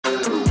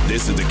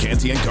This is the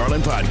Canty and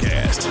Carlin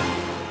podcast.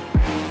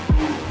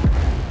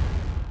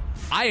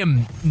 I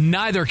am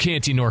neither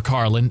Canty nor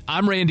Carlin.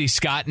 I'm Randy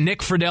Scott.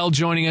 Nick Friedel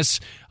joining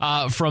us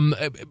from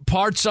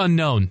parts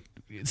unknown.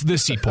 It's the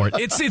Seaport.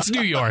 It's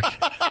New York.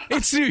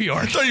 It's New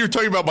York. I thought you were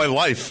talking about my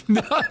life.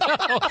 No,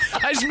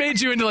 I just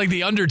made you into like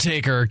the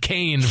Undertaker or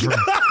Kane from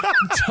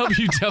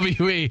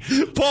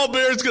WWE. Paul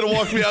Bear's going to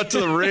walk me out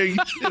to the ring.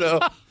 You know,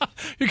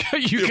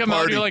 you come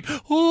out and you're like,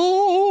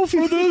 oh,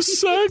 for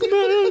this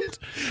segment.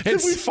 Can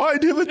we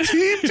find him a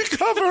team to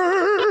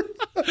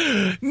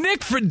cover?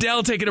 Nick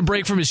Friedel taking a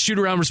break from his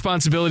shoot-around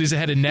responsibilities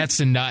ahead of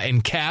Nets and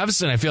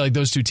Cavs, and I feel like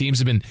those two teams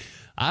have been,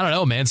 I don't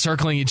know, man,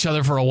 circling each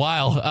other for a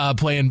while,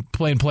 playing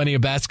plenty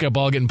of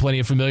basketball, getting plenty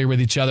of familiar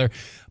with each other.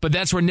 But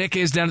that's where Nick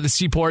is, down at the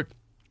Seaport.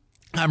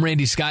 I'm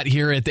Randy Scott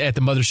here at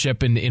the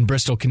Mothership in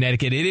Bristol,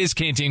 Connecticut. It is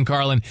Canty and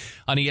Carlin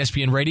on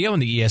ESPN Radio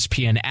and the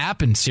ESPN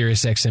app and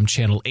SiriusXM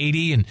Channel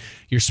 80 and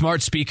your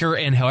smart speaker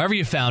and however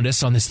you found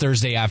us on this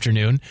Thursday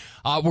afternoon.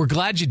 We're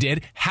glad you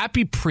did.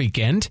 Happy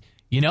pre-kend.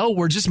 You know,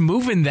 we're just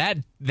moving that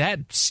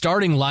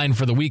starting line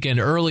for the weekend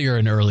earlier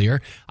and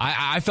earlier.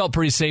 I felt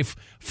pretty safe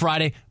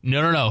Friday.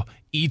 No.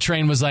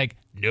 E-Train was like,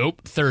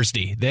 nope,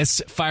 Thursday.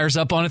 This fires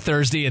up on a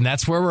Thursday, and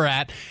that's where we're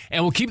at.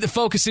 And we'll keep the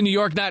focus in New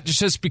York, not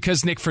just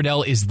because Nick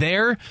Friedel is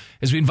there,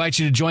 as we invite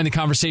you to join the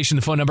conversation.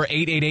 The phone number,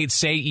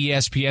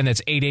 888-SAY-ESPN.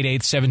 That's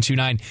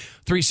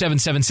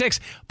 888-729-3776.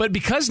 But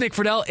because Nick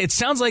Friedel, it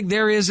sounds like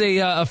there is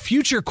a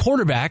future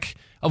quarterback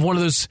of one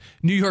of those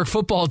New York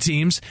football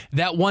teams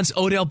that wants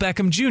Odell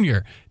Beckham Jr.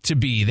 to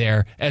be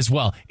there as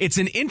well. It's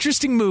an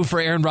interesting move for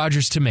Aaron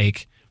Rodgers to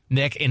make,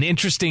 Nick, an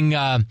interesting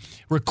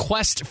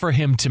request for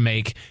him to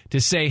make,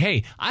 to say,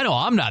 hey, I know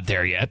I'm not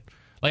there yet.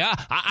 Like,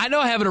 I know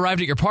I haven't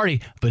arrived at your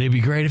party, but it'd be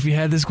great if you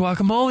had this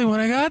guacamole when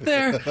I got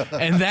there.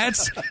 And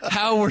that's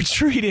how we're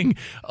treating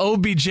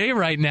OBJ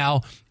right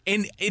now.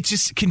 And it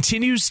just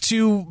continues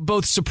to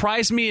both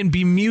surprise me and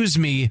bemuse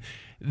me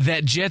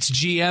that Jets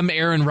GM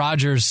Aaron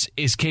Rodgers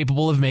is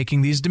capable of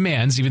making these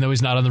demands, even though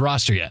he's not on the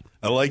roster yet.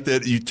 I like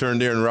that you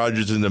turned Aaron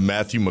Rodgers into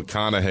Matthew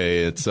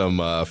McConaughey at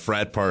some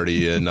frat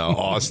party in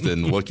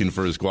Austin looking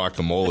for his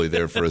guacamole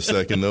there for a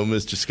second, though,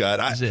 Mr. Scott.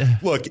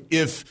 Look,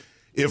 if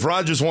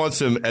Rodgers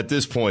wants him at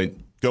this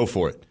point, go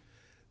for it.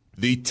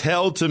 The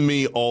tell to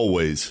me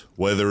always,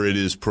 whether it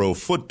is pro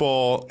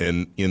football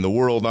and in the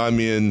world I'm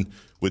in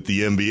with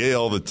the NBA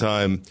all the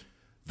time,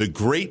 the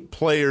great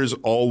players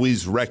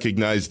always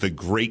recognize the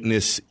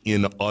greatness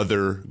in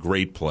other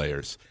great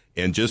players.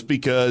 And just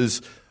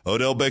because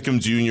Odell Beckham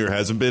Jr.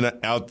 hasn't been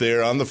out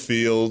there on the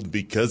field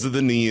because of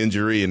the knee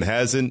injury and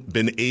hasn't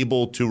been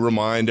able to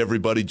remind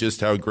everybody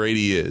just how great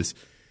he is,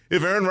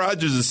 if Aaron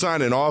Rodgers is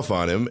signing off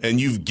on him and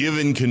you've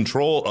given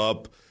control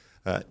up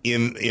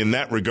in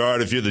that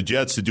regard, if you're the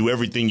Jets, to do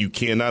everything you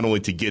can not only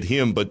to get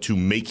him but to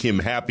make him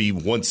happy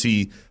once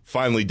he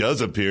finally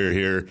does appear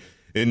here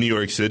in New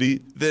York City,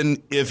 then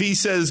if he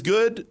says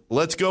good,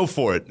 let's go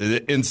for it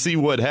and see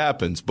what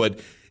happens. But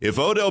if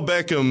Odell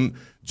Beckham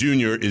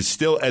Jr. is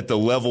still at the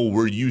level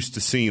we're used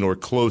to seeing or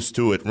close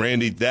to it,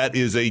 Randy, that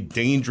is a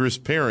dangerous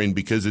pairing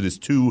because it is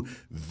two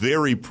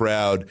very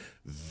proud,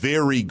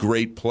 very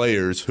great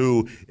players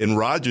who, in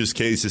Rodgers'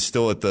 case, is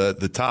still at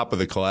the top of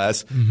the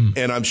class. Mm-hmm.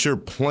 And I'm sure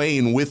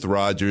playing with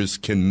Rodgers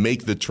can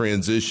make the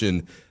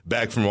transition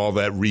back from all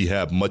that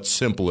rehab much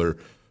simpler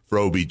for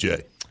OBJ.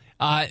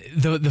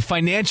 The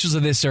financials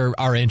of this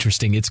are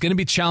interesting. It's going to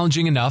be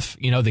challenging enough.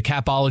 You know, the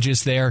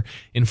capologist there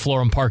in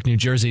Florham Park, New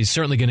Jersey, is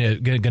certainly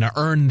going to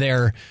earn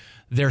their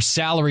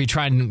salary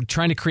trying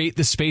to create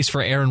the space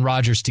for Aaron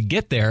Rodgers to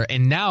get there.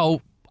 And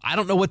now I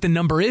don't know what the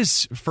number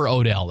is for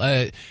Odell.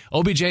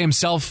 OBJ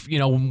himself,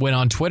 went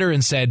on Twitter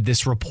and said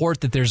this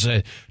report that there's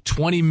a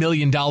 $20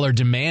 million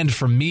demand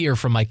from me or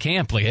from my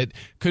camp. Like, it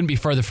couldn't be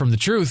further from the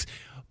truth.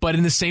 But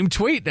in the same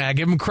tweet, I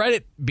give him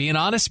credit, being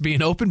honest,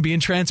 being open, being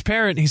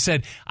transparent. He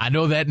said, I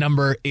know that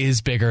number is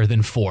bigger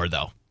than 4,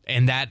 though.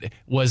 And that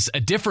was a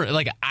different,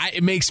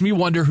 it makes me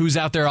wonder who's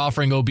out there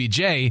offering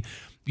OBJ,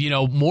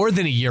 more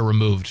than a year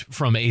removed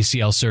from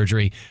ACL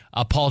surgery,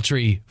 a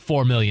paltry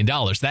 $4 million.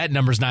 That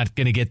number's not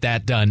going to get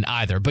that done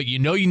either. But you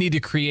need to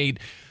create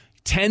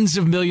tens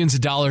of millions of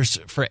dollars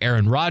for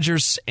Aaron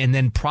Rodgers, and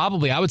then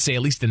probably, I would say,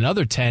 at least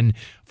another 10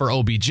 for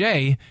OBJ.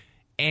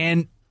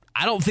 And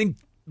I don't think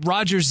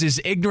Rodgers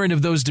is ignorant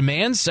of those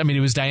demands. I mean,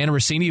 it was Diana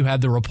Rossini who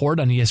had the report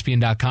on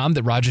ESPN.com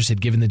that Rodgers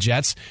had given the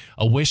Jets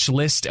a wish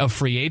list of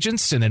free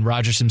agents, and then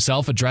Rodgers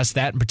himself addressed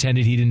that and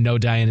pretended he didn't know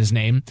Diana's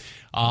name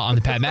on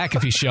the Pat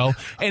McAfee show,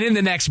 and in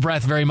the next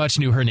breath very much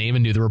knew her name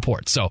and knew the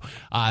report. So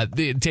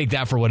take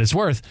that for what it's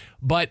worth.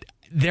 But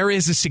there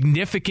is a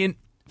significant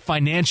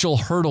financial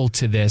hurdle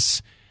to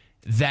this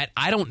that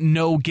I don't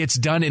know gets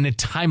done in a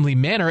timely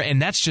manner, and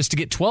that's just to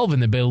get 12 in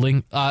the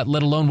building,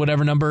 let alone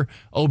whatever number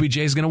OBJ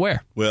is going to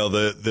wear. Well,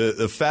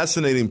 the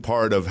fascinating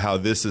part of how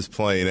this is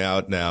playing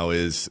out now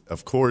is,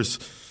 of course,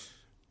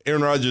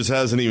 Aaron Rodgers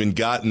hasn't even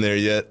gotten there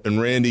yet. And,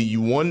 Randy,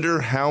 you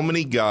wonder how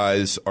many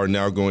guys are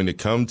now going to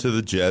come to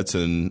the Jets,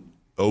 and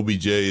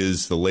OBJ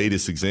is the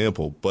latest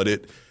example.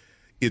 But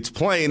it's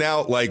playing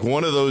out like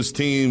one of those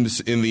teams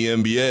in the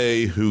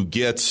NBA who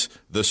gets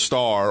the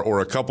star or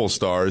a couple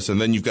stars, and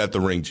then you've got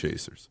the ring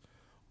chasers.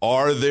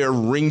 Are there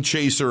ring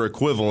chaser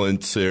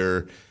equivalents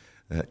there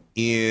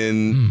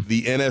in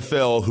the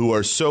NFL who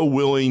are so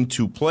willing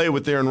to play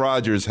with Aaron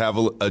Rodgers, have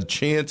a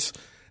chance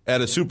at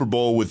a Super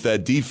Bowl with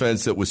that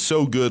defense that was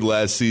so good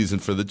last season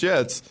for the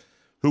Jets,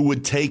 who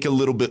would take a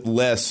little bit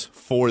less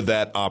for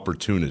that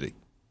opportunity?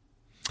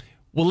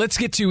 Well, let's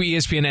get to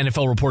ESPN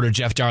NFL reporter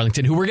Jeff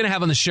Darlington, who we're going to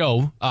have on the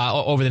show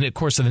over the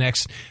course of the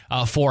next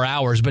 4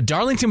 hours. But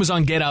Darlington was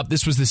on Get Up.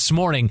 This was this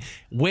morning,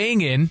 weighing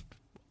in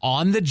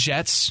on the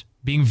Jets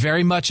being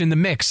very much in the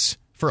mix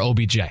for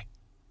OBJ.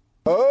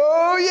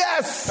 Oh,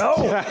 yes. Oh,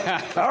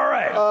 all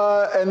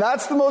right. And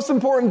that's the most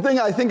important thing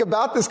I think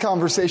about this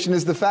conversation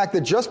is the fact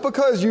that just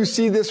because you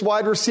see this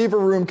wide receiver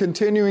room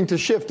continuing to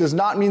shift does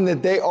not mean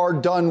that they are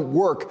done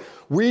work.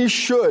 We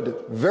should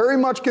very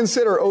much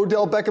consider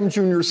Odell Beckham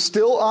Jr.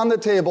 still on the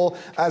table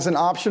as an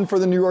option for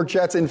the New York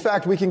Jets. In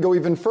fact, we can go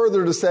even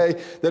further to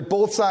say that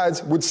both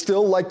sides would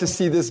still like to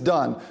see this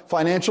done.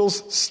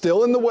 Financials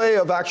still in the way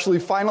of actually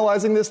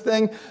finalizing this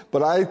thing,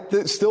 but I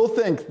still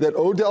think that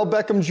Odell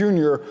Beckham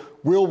Jr.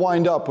 will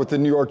wind up with the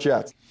New York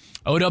Jets.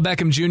 Odell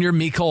Beckham Jr.,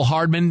 Mecole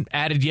Hardman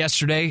added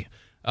yesterday,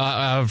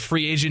 a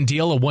free agent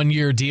deal, a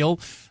 1-year deal.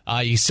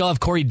 You still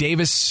have Corey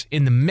Davis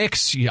in the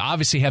mix. You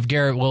obviously have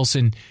Garrett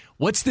Wilson.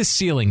 What's the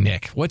ceiling,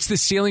 Nick? What's the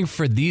ceiling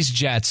for these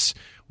Jets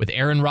with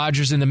Aaron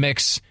Rodgers in the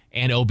mix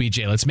and OBJ?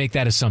 Let's make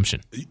that assumption.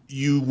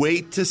 You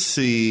wait to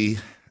see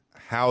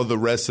how the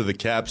rest of the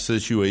cap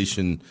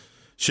situation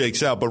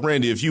shakes out. But,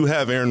 Randy, if you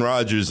have Aaron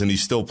Rodgers and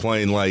he's still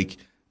playing like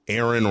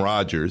Aaron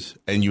Rodgers,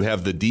 and you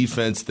have the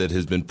defense that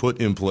has been put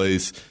in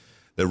place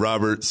that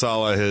Robert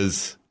Saleh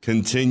has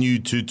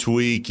continued to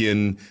tweak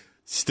and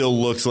still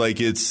looks like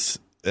it's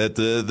at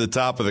the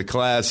top of the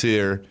class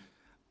here,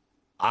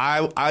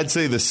 I'd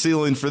say the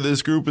ceiling for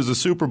this group is a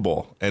Super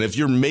Bowl. And if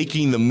you're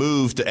making the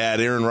move to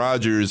add Aaron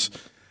Rodgers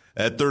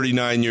at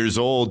 39 years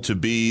old to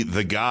be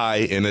the guy,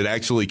 and it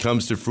actually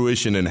comes to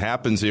fruition and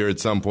happens here at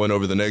some point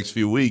over the next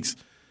few weeks,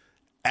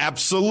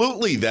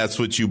 absolutely that's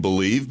what you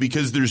believe,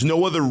 because there's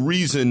no other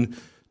reason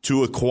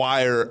to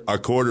acquire a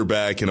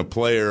quarterback and a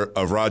player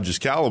of Rodgers'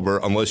 caliber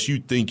unless you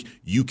think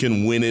you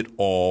can win it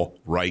all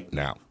right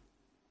now.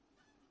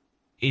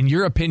 In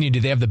your opinion, do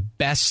they have the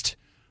best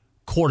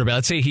quarterback?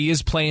 Let's say he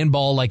is playing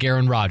ball like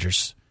Aaron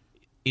Rodgers.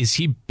 Is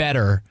he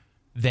better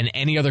than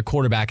any other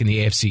quarterback in the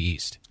AFC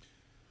East?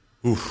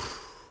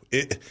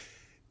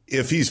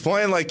 If he's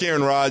playing like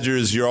Aaron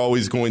Rodgers, you're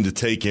always going to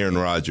take Aaron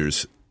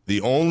Rodgers.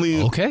 The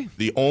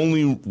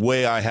only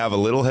way I have a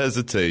little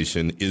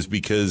hesitation is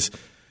because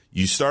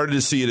you started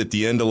to see it at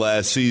the end of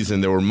last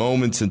season. There were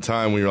moments in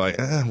time where you're like,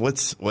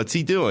 what's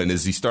he doing?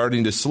 Is he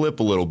starting to slip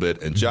a little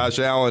bit? And Josh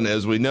Allen,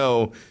 as we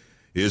know,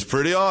 is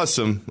pretty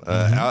awesome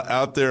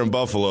out there in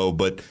Buffalo.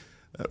 But,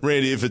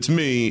 Randy, if it's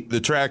me, the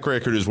track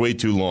record is way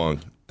too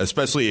long,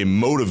 especially a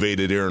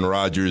motivated Aaron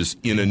Rodgers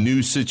in a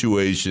new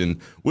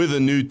situation with a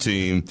new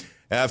team.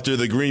 After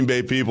the Green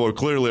Bay people are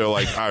clearly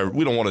like, all right,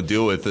 we don't want to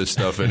deal with this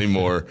stuff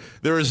anymore.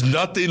 There is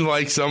nothing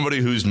like somebody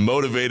who's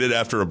motivated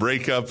after a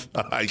breakup.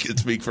 I can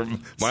speak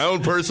from my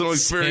own personal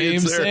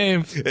experience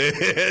Same.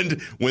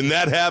 And when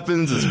that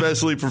happens,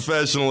 especially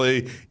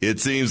professionally, it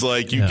seems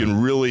like you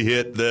can really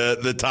hit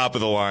the top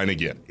of the line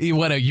again. You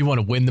want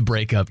to win the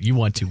breakup. You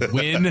want to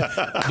win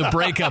the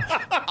breakup.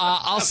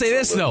 I'll say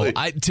this, though.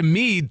 To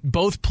me,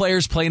 both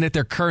players playing at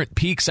their current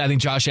peaks, I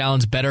think Josh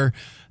Allen's better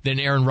than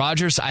Aaron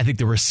Rodgers. I think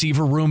the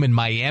receiver room in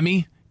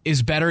Miami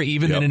is better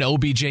even than an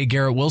OBJ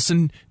Garrett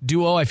Wilson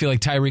duo. I feel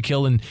like Tyreek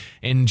Hill and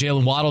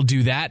Jalen Waddle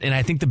do that. And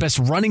I think the best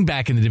running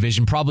back in the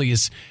division probably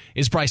is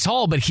Bryce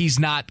Hall, but he's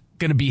not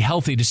going to be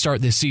healthy to start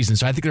this season.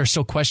 So I think there are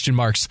still question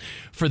marks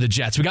for the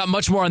Jets. We got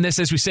much more on this.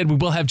 As we said, we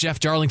will have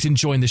Jeff Darlington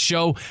join the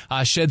show,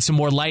 shed some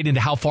more light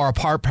into how far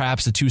apart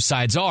perhaps the two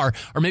sides are.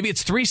 Or maybe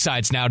it's three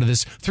sides now to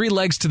this, three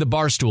legs to the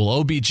bar stool.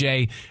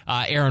 OBJ,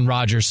 Aaron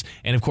Rodgers,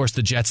 and of course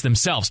the Jets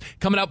themselves.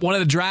 Coming up, one of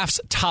the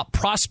draft's top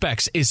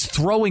prospects is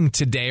throwing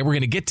today. We're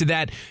going to get to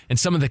that and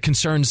some of the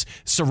concerns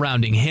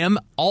surrounding him.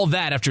 All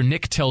that after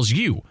Nick tells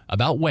you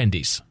about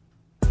Wendy's.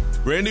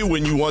 Randy,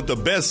 when you want the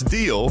best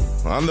deal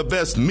on the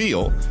best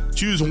meal,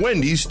 choose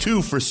Wendy's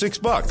 2 for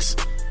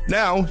 $6.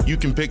 Now you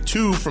can pick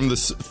 2 from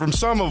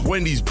some of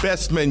Wendy's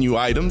best menu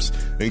items,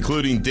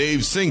 including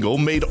Dave's Single,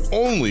 made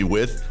only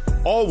with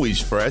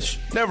always fresh,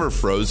 never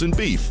frozen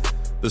beef,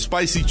 the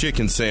spicy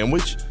chicken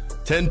sandwich,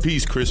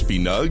 10-piece crispy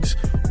nugs,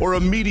 or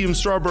a medium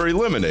strawberry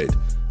lemonade.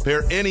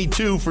 Pair any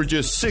 2 for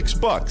just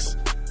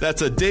 $6.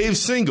 That's a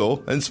Dave's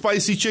Single and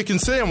spicy chicken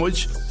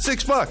sandwich,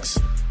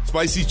 $6.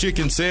 Spicy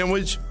chicken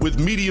sandwich with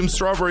medium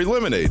strawberry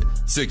lemonade,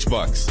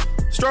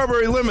 $6.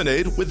 Strawberry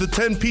lemonade with the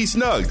 10-piece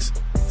nugs,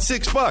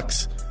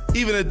 $6.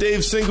 Even a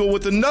Dave's Single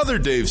with another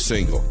Dave's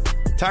Single.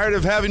 Tired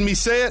of having me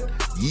say it?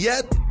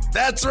 Yet?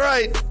 That's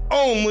right,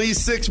 only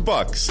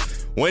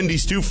 $6.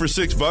 Wendy's 2 for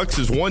 $6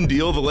 is one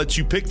deal that lets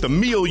you pick the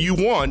meal you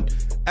want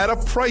at a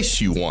price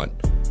you want.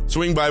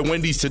 Swing by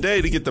Wendy's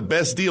today to get the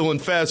best deal in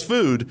fast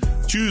food.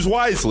 Choose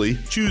wisely.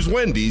 Choose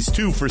Wendy's,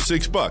 2 for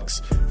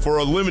 $6. For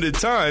a limited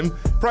time,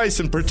 price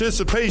and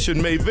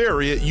participation may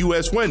vary at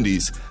U.S.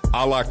 Wendy's.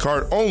 A la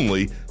carte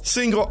only,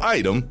 single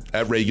item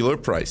at regular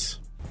price.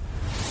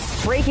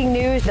 Breaking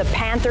news, the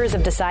Panthers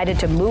have decided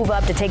to move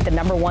up to take the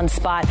number 1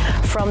 spot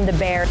from the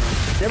Bears.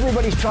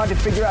 Everybody's trying to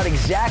figure out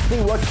exactly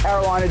what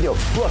Carolina do.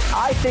 Look,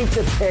 I think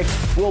the pick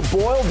will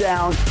boil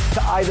down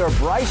to either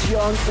Bryce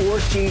Young or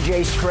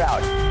C.J.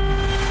 Stroud.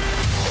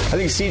 I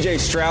think C.J.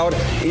 Stroud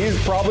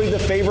is probably the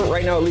favorite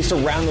right now, at least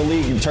around the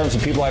league, in terms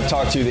of people I've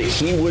talked to, that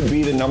he would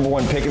be the number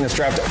 1 pick in this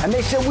draft. And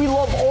they said, we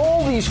love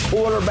all these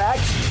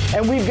quarterbacks,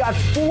 and we've got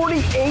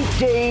 48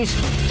 days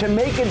to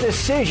make a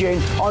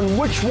decision on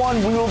which one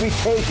we will be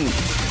taking.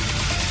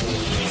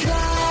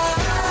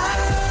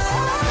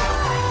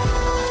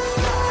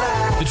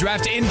 The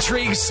draft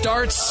intrigue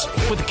starts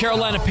with the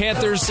Carolina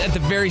Panthers at the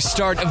very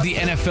start of the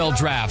NFL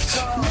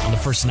draft. On the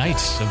first night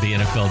of the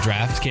NFL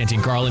draft, Canty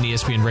and Garland,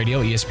 ESPN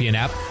Radio, ESPN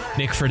app,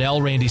 Nick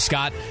Friedel, Randy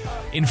Scott,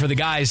 in for the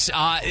guys.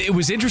 It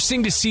was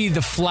interesting to see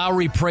the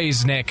flowery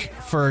praise, Nick,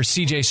 for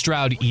C.J.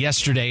 Stroud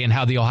yesterday and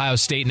how the Ohio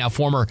State, now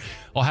former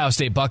Ohio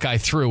State Buckeye,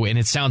 threw, and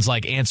it sounds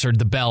like answered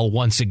the bell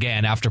once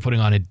again after putting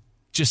on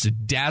just a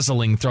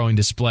dazzling throwing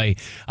display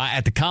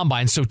at the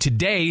Combine. So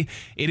today,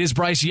 it is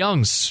Bryce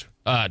Young's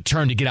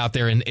turn to get out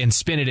there and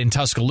spin it in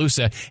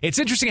Tuscaloosa. It's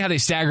interesting how they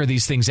stagger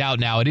these things out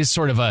now. It is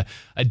sort of a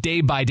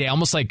day by day,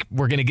 almost like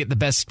we're going to get the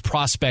best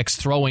prospects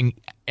throwing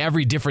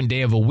every different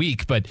day of a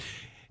week. But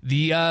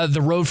the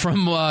road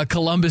from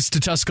Columbus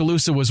to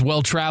Tuscaloosa was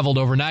well traveled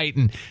overnight,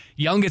 and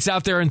Young gets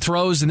out there and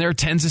throws, and there are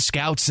tens of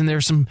scouts, and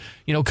there's some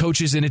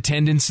coaches in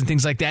attendance and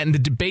things like that. And the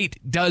debate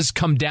does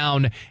come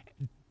down.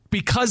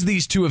 Because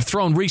these two have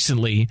thrown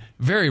recently,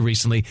 very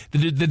recently,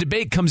 the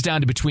debate comes down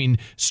to between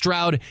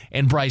Stroud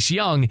and Bryce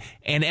Young.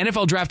 And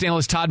NFL draft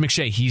analyst Todd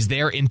McShay, he's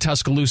there in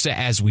Tuscaloosa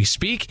as we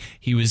speak.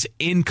 He was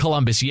in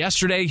Columbus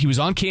yesterday. He was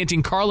on Canty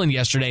and Carlin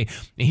yesterday.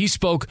 And he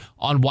spoke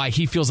on why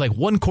he feels like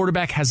one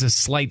quarterback has a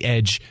slight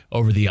edge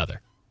over the other.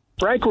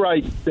 Frank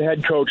Reich, the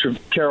head coach of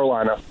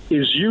Carolina,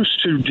 is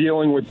used to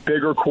dealing with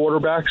bigger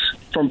quarterbacks,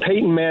 from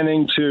Peyton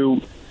Manning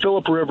to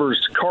Phillip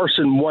Rivers, to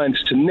Carson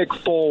Wentz, to Nick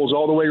Foles,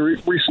 all the way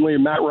recently to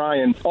Matt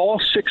Ryan, all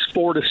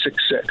 6'4" to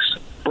 6'6".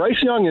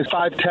 Bryce Young is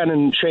 5'10"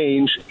 and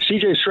change.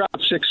 C.J. Stroud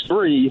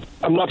 6'3".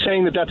 I'm not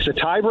saying that that's a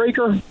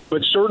tiebreaker,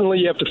 but certainly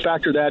you have to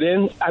factor that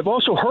in. I've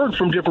also heard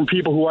from different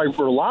people who I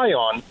rely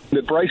on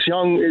that Bryce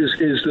Young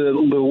is the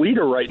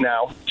leader right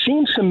now.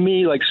 Seems to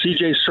me like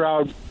C.J.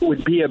 Stroud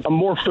would be a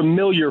more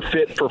familiar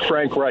fit for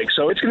Frank Reich.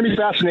 So it's going to be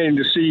fascinating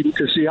to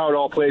see how it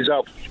all plays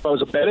out. If I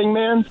was a betting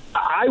man,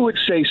 I would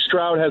say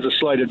Stroud has a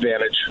slight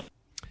advantage.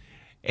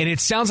 And it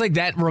sounds like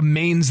that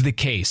remains the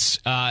case.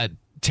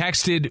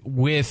 Texted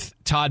with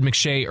Todd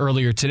McShay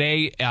earlier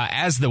today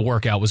as the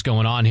workout was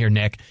going on here,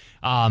 Nick.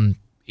 I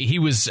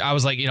was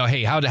like,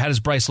 hey, how does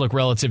Bryce look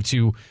relative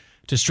to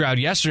Stroud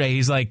yesterday?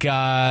 He's like,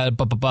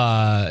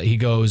 he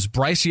goes,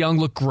 Bryce Young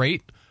looked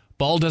great.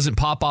 Ball doesn't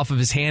pop off of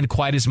his hand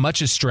quite as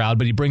much as Stroud,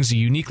 but he brings a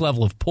unique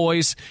level of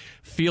poise,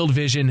 field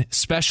vision,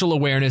 special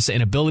awareness,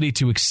 and ability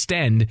to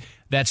extend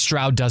that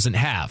Stroud doesn't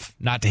have,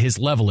 not to his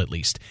level at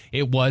least.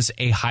 It was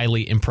a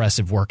highly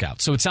impressive workout.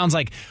 So it sounds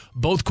like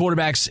both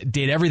quarterbacks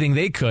did everything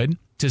they could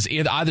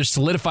to either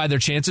solidify their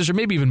chances or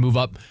maybe even move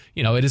up.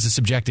 It is a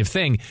subjective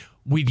thing.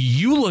 When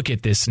you look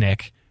at this,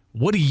 Nick,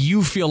 what do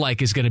you feel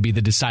like is going to be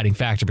the deciding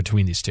factor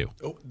between these two?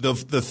 The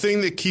thing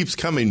that keeps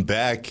coming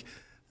back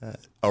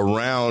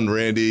around,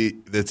 Randy,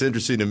 that's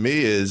interesting to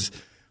me is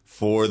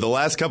for the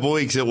last couple of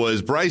weeks, it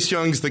was Bryce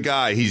Young's the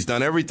guy. He's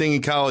done everything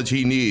in college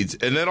he needs.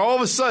 And then all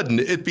of a sudden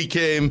it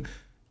became,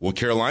 well,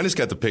 Carolina's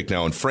got the pick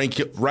now, and Frank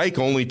Reich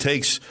only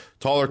takes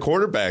taller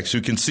quarterbacks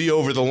who can see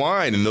over the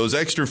line. And those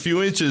extra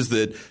few inches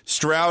that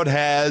Stroud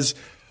has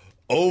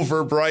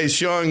over Bryce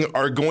Young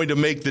are going to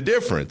make the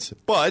difference.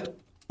 But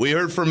we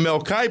heard from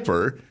Mel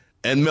Kiper,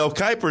 and Mel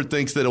Kiper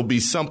thinks that it'll be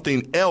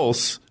something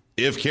else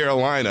if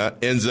Carolina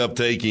ends up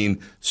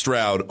taking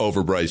Stroud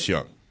over Bryce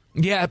Young.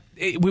 Yeah,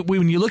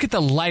 when you look at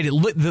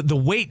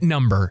the weight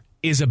number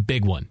is a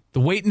big one. The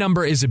weight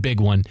number is a big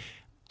one.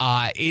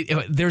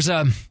 There's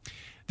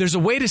a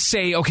way to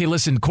say, okay,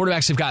 listen,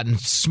 quarterbacks have gotten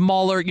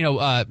smaller,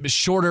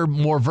 shorter,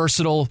 more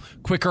versatile,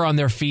 quicker on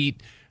their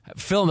feet.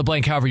 Fill in the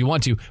blank however you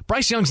want to.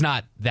 Bryce Young's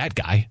not that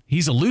guy.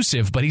 He's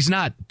elusive, but he's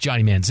not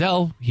Johnny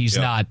Manziel. He's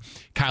not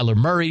Kyler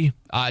Murray.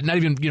 Not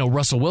even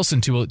Russell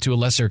Wilson to a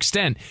lesser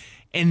extent.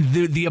 And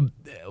the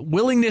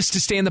willingness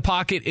to stay in the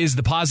pocket is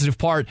the positive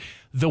part.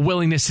 The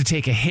willingness to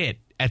take a hit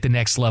at the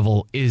next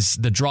level is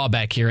the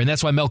drawback here. And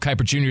that's why Mel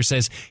Kiper Jr.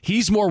 says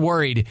he's more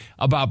worried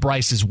about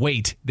Bryce's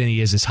weight than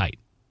he is his height.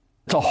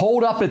 To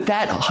hold up at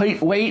that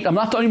height, weight, I'm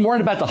not even worried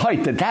about the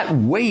height. That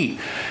weight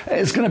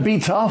is going to be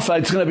tough.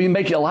 It's going to be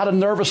making a lot of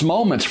nervous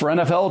moments for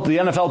the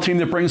NFL team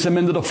that brings him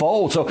into the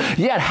fold. So,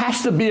 yeah, it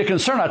has to be a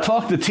concern. I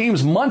talked to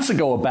teams months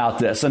ago about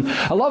this, and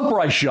I love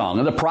Bryce Young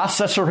and the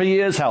processor he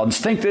is, how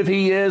instinctive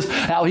he is,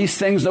 how he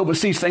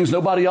sees things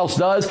nobody else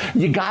does.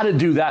 You got to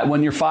do that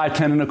when you're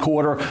 5'10 and a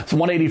quarter,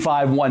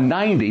 185,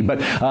 190. But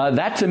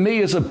that, to me,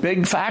 is a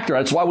big factor.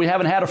 That's why we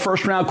haven't had a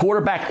first-round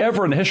quarterback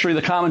ever in the history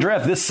of the common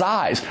draft this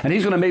size. And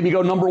he's going to maybe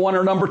go number 1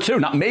 or number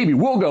 2. Not maybe,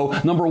 we'll go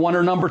number 1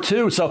 or number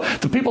 2. So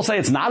do people say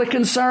it's not a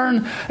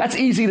concern? That's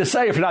easy to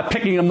say if you're not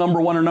picking him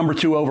number 1 or number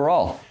 2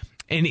 overall.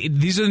 And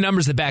these are the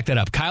numbers that back that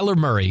up. Kyler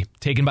Murray,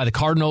 taken by the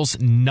Cardinals,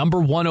 number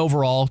 1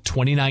 overall,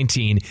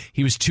 2019.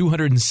 He was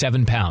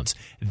 207 pounds.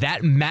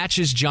 That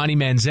matches Johnny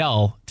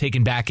Manziel,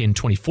 taken back in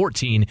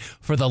 2014,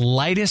 for the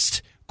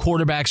lightest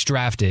quarterbacks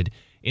drafted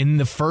in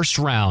the first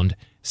round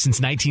since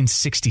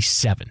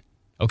 1967.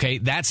 Okay,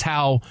 that's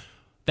how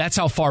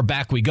far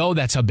back we go.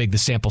 That's how big the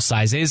sample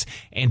size is.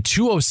 And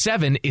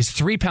 207 is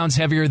 3 pounds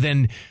heavier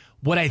than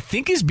what I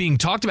think is being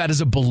talked about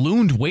as a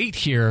ballooned weight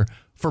here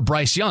for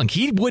Bryce Young.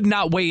 He would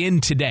not weigh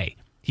in today.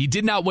 He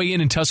did not weigh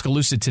in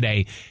Tuscaloosa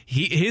today.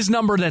 His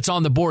number that's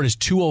on the board is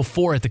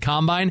 204 at the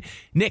Combine.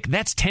 Nick,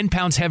 that's 10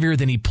 pounds heavier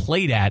than he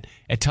played at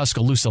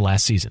Tuscaloosa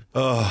last season.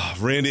 Oh,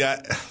 Randy,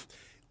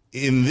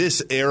 in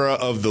this era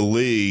of the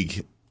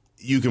league,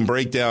 you can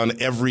break down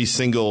every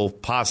single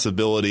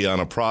possibility on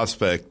a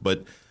prospect,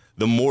 but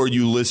the more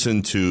you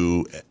listen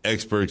to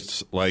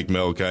experts like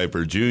Mel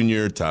Kiper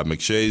Jr., Todd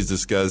McShay's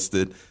discussed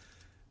it,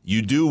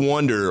 you do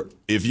wonder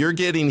if you're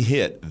getting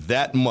hit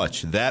that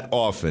much, that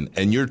often,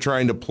 and you're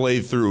trying to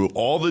play through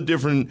all the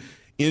different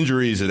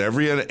injuries that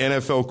every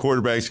NFL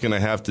quarterback's going to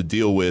have to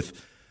deal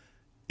with,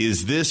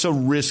 is this a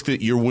risk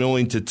that you're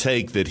willing to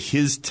take that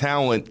his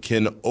talent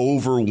can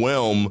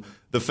overwhelm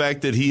the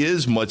fact that he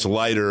is much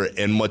lighter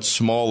and much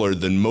smaller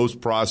than most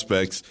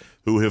prospects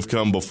who have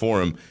come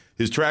before him?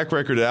 His track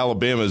record at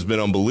Alabama has been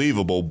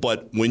unbelievable,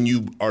 but when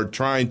you are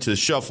trying to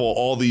shuffle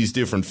all these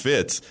different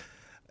fits,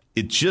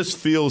 it just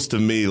feels to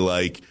me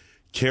like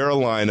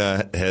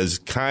Carolina has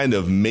kind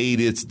of made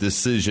its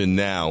decision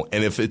now.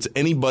 And if it's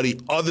anybody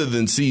other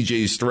than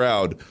C.J.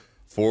 Stroud,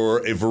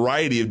 for a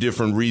variety of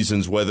different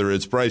reasons, whether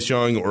it's Bryce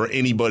Young or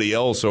anybody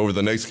else over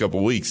the next couple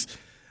of weeks,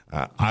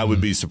 I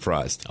would be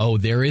surprised. Oh,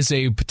 there is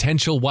a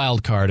potential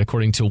wild card,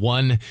 according to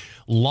one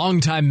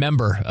longtime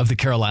member of the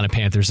Carolina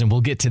Panthers, and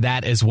we'll get to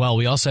that as well.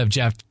 We also have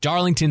Jeff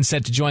Darlington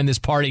set to join this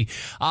party,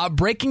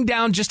 breaking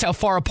down just how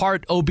far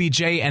apart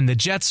OBJ and the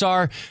Jets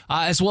are,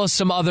 as well as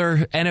some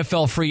other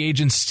NFL free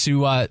agents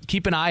to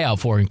keep an eye out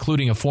for,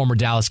 including a former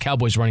Dallas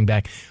Cowboys running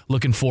back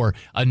looking for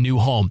a new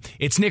home.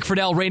 It's Nick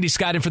Friedel, Randy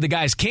Scott, and for the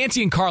guys,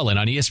 Canty and Carlin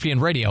on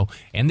ESPN Radio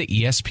and the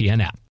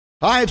ESPN app.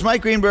 Hi, it's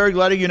Mike Greenberg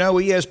letting you know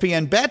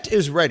ESPN Bet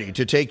is ready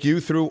to take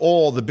you through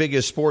all the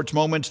biggest sports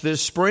moments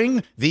this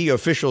spring. The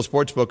official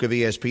sportsbook of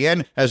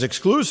ESPN has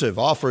exclusive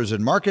offers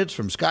and markets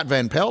from Scott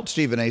Van Pelt,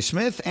 Stephen A.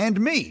 Smith,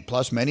 and me,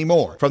 plus many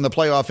more. From the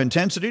playoff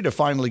intensity to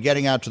finally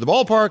getting out to the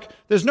ballpark,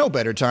 there's no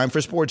better time for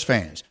sports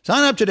fans.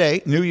 Sign up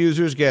today. New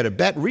users get a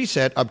bet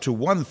reset up to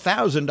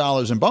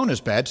 $1,000 in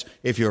bonus bets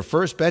if your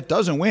first bet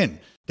doesn't win.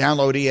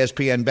 Download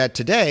ESPN Bet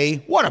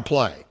today. What a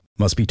play.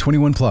 Must be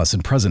 21 plus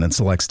and present in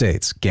select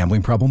states.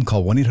 Gambling problem?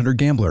 Call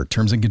 1-800-GAMBLER.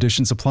 Terms and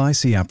conditions apply.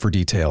 See app for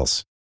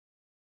details.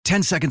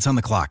 10 seconds on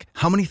the clock.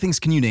 How many things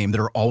can you name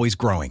that are always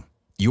growing?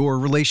 Your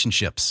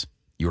relationships,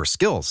 your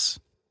skills,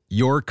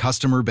 your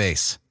customer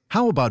base.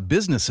 How about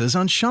businesses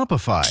on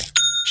Shopify?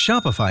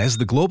 Shopify is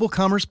the global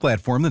commerce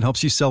platform that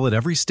helps you sell at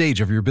every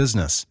stage of your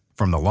business.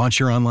 From the launch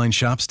your online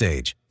shop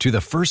stage to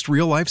the first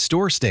real life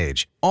store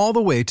stage, all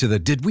the way to the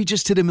did we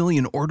just hit a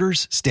million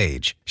orders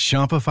stage.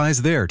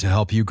 Shopify's there to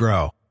help you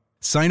grow.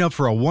 Sign up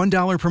for a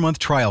 $1 per month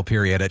trial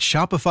period at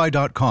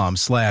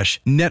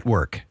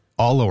shopify.com/network,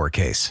 all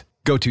lowercase.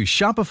 Go to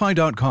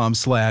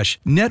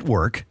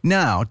shopify.com/network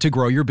now to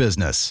grow your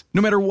business.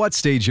 No matter what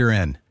stage you're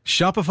in,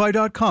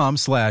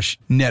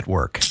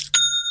 shopify.com/network.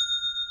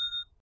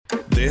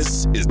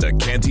 This is the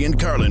Canty and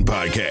Carlin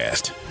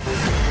podcast.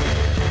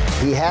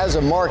 He has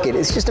a market.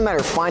 It's just a matter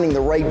of finding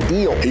the right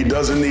deal. He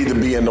doesn't need to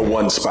be in the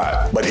one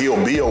spot, but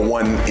he'll be a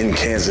one in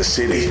Kansas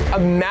City.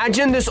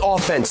 Imagine this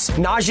offense.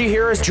 Najee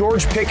Harris,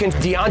 George Pickens,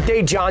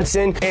 Deontay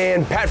Johnson,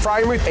 and Pat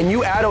Freiermuth, and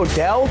you add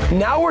Odell.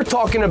 Now we're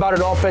talking about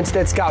an offense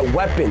that's got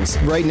weapons.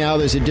 Right now,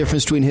 there's a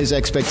difference between his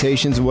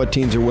expectations and what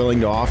teams are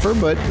willing to offer,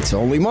 but it's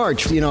only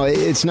March. You know,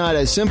 it's not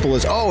as simple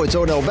as, oh, it's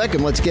Odell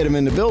Beckham, let's get him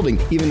in the building,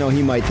 even though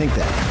he might think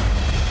that.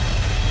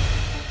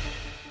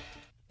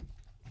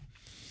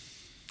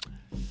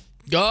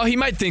 Oh, he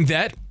might think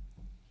that.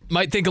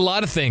 Might think a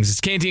lot of things. It's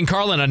Canty and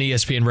Carlin on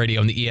ESPN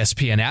Radio and the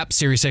ESPN app,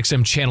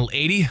 SiriusXM Channel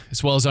 80,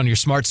 as well as on your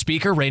smart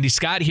speaker. Randy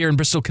Scott here in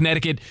Bristol,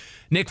 Connecticut.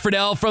 Nick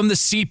Friedel from the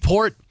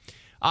Seaport,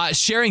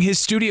 sharing his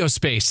studio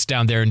space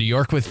down there in New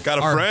York with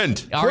our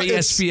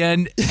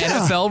ESPN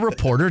NFL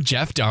reporter,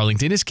 Jeff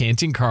Darlington. His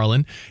Canty and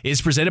Carlin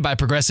is presented by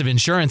Progressive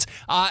Insurance.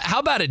 How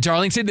about it,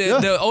 Darlington?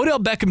 The Odell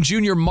Beckham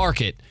Jr.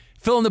 market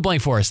Fill in the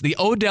blank for us. The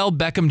Odell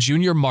Beckham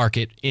Jr.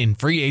 market in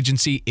free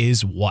agency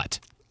is what?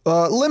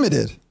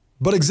 Limited,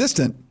 but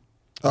existent.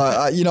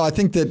 I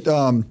think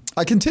that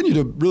I continue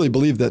to really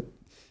believe that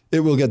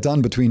it will get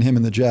done between him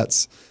and the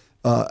Jets.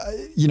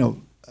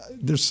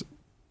 There's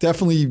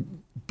definitely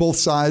both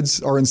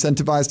sides are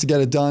incentivized to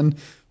get it done.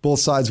 Both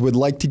sides would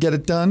like to get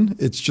it done.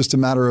 It's just a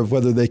matter of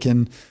whether they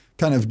can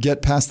kind of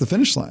get past the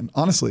finish line.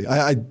 Honestly,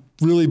 I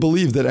really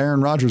believe that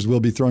Aaron Rodgers will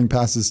be throwing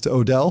passes to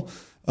Odell.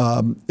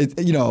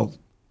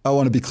 I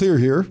want to be clear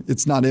here.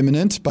 It's not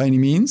imminent by any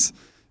means,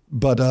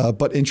 but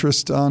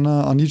interest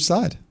on each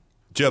side.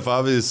 Jeff,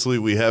 obviously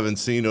we haven't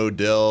seen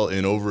Odell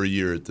in over a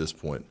year at this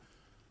point.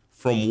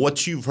 From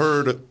what you've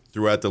heard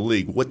throughout the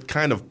league, what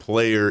kind of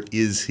player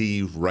is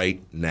he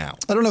right now?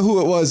 I don't know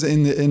who it was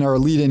in our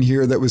lead-in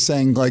here that was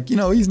saying,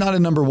 he's not a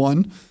number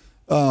one,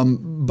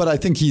 but I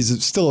think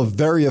he's still a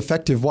very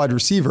effective wide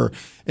receiver.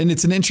 And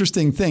it's an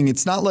interesting thing.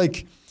 It's not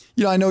like,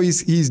 I know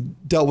he's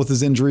dealt with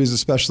his injuries,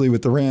 especially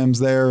with the Rams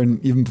there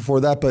and even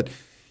before that, but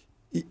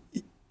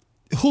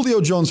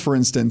Julio Jones, for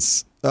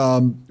instance,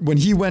 when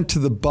he went to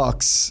the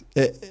Bucs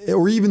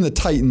or even the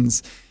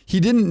Titans, he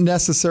didn't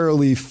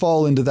necessarily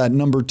fall into that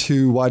number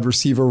 2 wide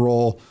receiver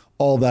role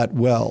all that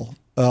well.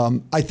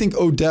 I think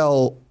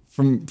Odell,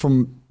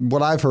 from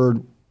what I've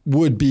heard,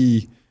 would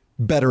be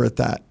better at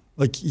that.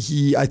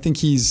 I think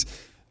he's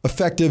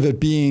effective at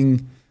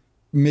being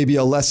maybe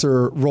a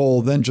lesser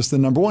role than just the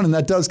number 1, and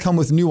that does come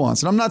with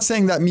nuance. And I'm not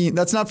saying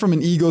that's not from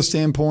an ego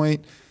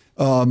standpoint.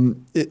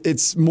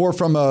 It's more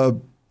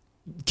from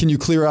can you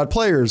clear out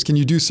players? Can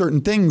you do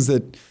certain things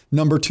that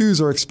number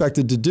 2s are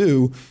expected to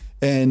do?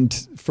 And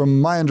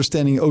from my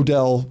understanding,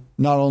 Odell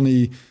not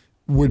only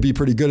would be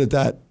pretty good at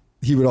that,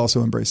 he would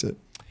also embrace it.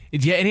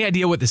 Yeah, any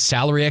idea what the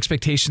salary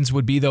expectations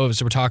would be, though,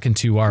 as we're talking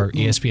to our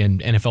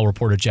ESPN NFL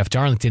reporter, Jeff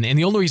Darlington? And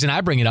the only reason I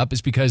bring it up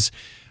is because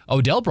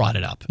Odell brought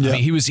it up. Yeah. I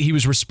mean, he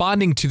was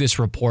responding to this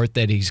report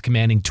that he's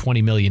commanding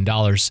 $20 million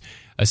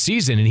a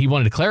season, and he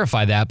wanted to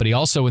clarify that, but he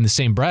also, in the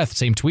same breath,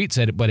 same tweet,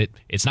 said, but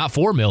it's not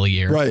 $4 million a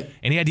year. Right.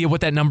 Any idea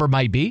what that number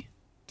might be?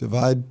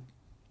 Divide.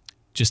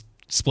 Just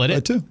split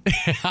it?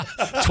 By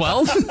 2.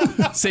 12?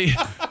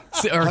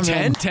 Or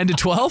 10? 10 to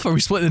 12? Are we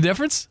splitting the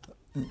difference?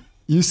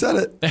 You said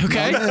it.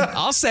 Okay,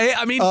 I'll say it.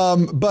 I mean,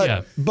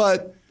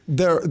 but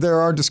there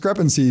are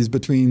discrepancies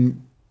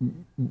between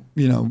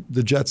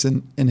the Jets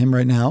and him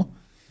right now.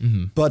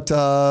 Mm-hmm. But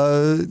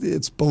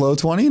it's below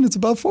 20 and it's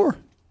above 4.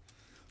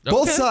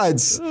 Both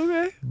sides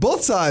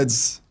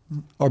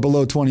are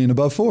below 20 and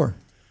above 4.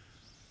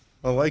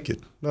 I like it.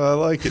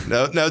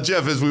 Now,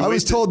 Jeff, I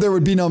was told there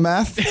would be no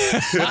math.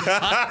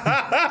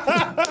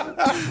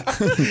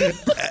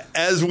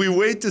 As we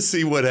wait to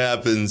see what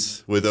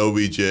happens with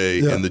OBJ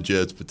and the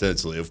Jets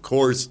potentially, of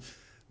course,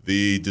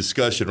 the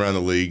discussion around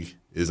the league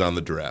is on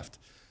the draft.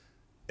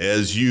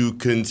 As you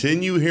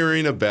continue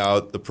hearing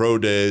about the pro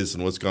days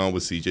and what's gone on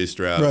with C.J.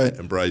 Stroud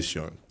and Bryce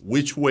Young,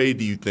 which way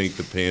do you think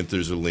the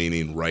Panthers are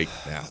leaning right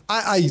now?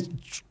 I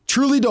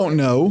truly don't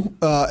know.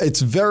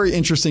 It's very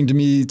interesting to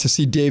me to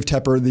see Dave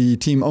Tepper, the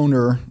team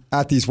owner,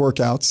 at these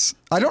workouts.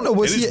 I don't know.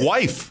 And his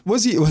wife.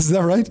 Was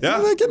that right?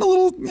 Yeah. They're getting a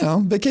little,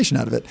 vacation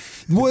out of it.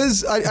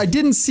 I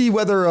didn't see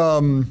whether,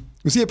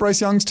 was he at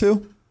Bryce Young's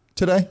too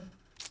today?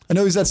 I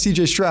know he was at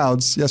C.J.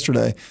 Stroud's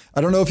yesterday. I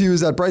don't know if he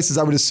was at Bryce's.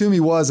 I would assume he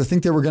was. I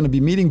think they were going to be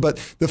meeting. But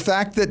the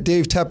fact that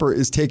Dave Tepper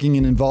is taking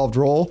an involved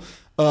role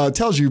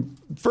tells you,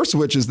 first of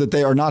which, is that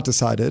they are not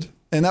decided.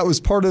 And that was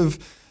part of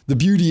the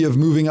beauty of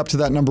moving up to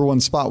that number 1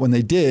 spot when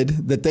they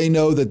did, that they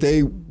know that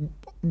they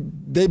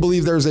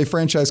believe there's a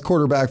franchise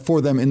quarterback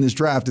for them in this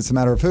draft. It's a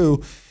matter of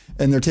who.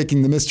 And they're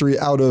taking the mystery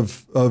out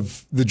of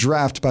the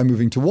draft by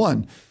moving to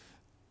 1.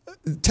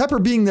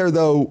 Tepper being there,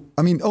 though,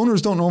 I mean,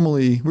 owners don't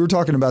normally, we were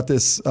talking about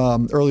this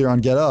earlier on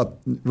Get Up.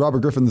 Robert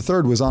Griffin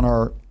III was on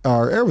our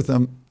air with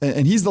him,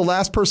 and he's the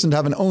last person to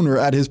have an owner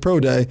at his pro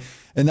day,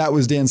 and that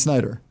was Dan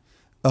Snyder.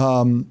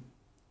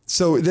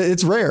 So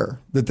it's rare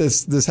that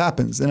this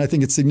happens, and I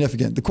think it's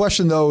significant. The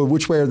question, though,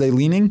 which way are they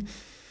leaning?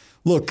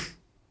 Look,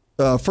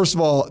 first of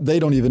all, they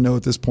don't even know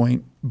at this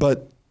point.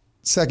 But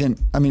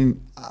second, I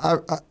mean,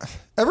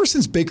 ever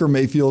since Baker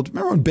Mayfield,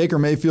 remember when Baker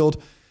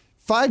Mayfield,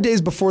 5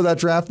 days before that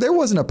draft, there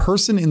wasn't a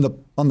person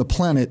on the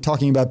planet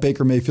talking about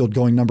Baker Mayfield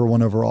going number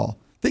 1 overall.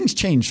 Things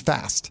changed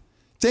fast.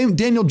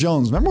 Daniel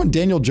Jones. Remember when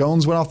Daniel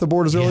Jones went off the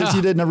board as early as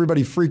he did and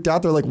everybody freaked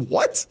out? They're like,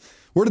 what?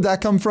 Where did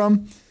that come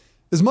from?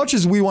 As much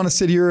as we want to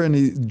sit here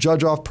and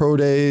judge off pro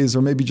days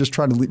or maybe just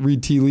try to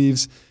read tea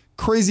leaves,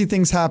 crazy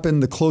things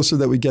happen the closer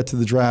that we get to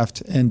the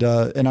draft, and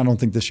I don't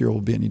think this year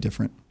will be any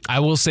different. I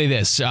will say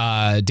this.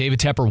 David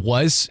Tepper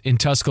was in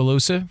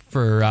Tuscaloosa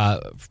for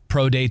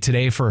pro day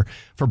today for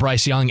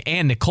Bryce Young,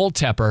 and Nicole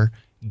Tepper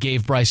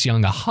gave Bryce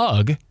Young a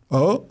hug.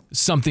 Oh.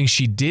 Something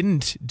she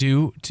didn't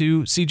do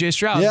to C.J.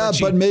 Stroud. Yeah,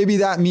 but maybe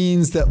that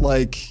means that,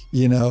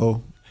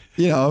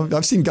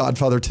 I've seen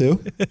Godfather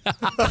too.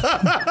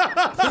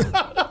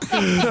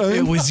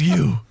 It was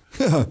you.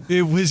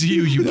 It was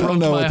you. You broke don't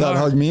know my what heart. that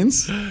hug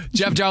means.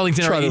 Jeff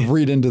Darlington. Try to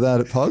read into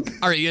that hug.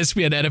 Our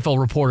ESPN NFL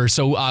reporter.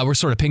 So we're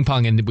sort of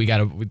ping-pong, and we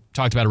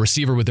talked about a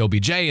receiver with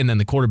OBJ and then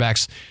the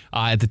quarterbacks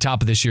at the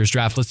top of this year's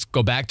draft. Let's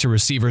go back to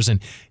receivers.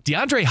 And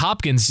DeAndre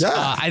Hopkins,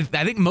 I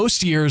think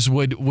most years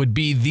would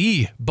be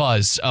the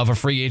buzz of a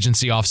free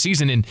agency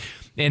offseason.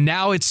 And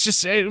now it's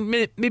just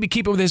maybe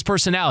keep it with his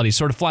personality,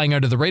 sort of flying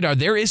under the radar.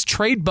 There is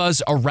trade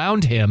buzz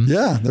around him.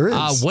 Yeah, there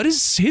is. What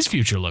does his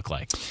future look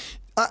like?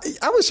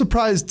 I was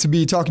surprised to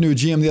be talking to a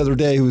GM the other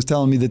day who was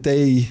telling me that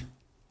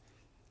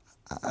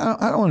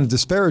I don't want to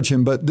disparage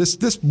him, but this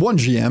one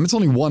GM, it's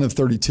only one of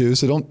 32,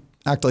 so don't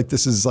act like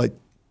this is like,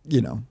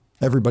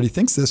 everybody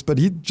thinks this, but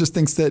he just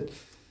thinks that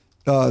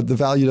the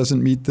value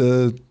doesn't meet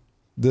the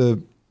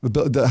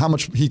how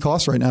much he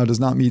costs right now does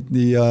not meet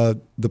the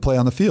play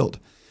on the field,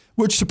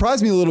 which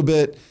surprised me a little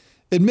bit.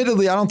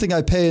 Admittedly, I don't think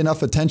I pay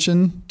enough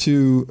attention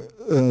to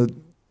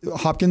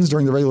Hopkins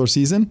during the regular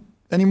season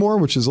anymore,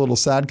 which is a little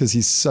sad because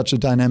he's such a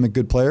dynamic,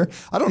 good player.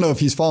 I don't know if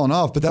he's fallen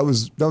off, but that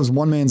was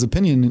one man's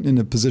opinion in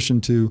a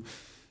position to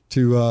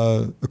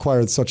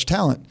acquire such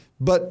talent.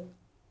 But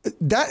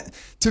that,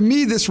 to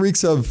me, this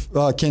reeks of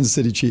Kansas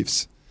City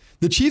Chiefs.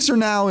 The Chiefs are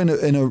now in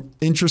an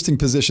interesting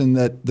position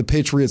that the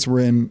Patriots were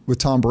in with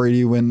Tom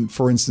Brady when,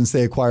 for instance,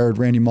 they acquired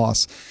Randy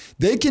Moss.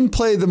 They can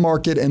play the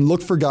market and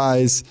look for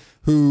guys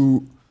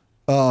who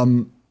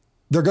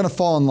they're going to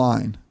fall in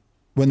line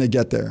when they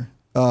get there.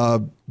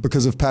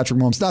 Because of Patrick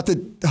Mahomes. Not that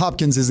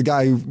Hopkins is a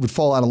guy who would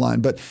fall out of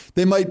line, but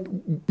they might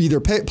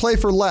either play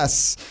for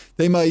less.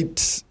 They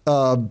might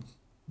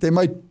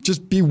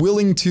just be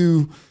willing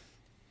to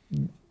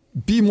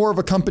be more of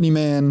a company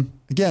man.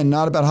 Again,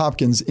 not about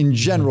Hopkins. In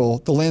general,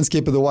 the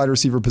landscape of the wide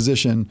receiver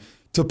position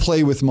to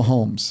play with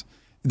Mahomes.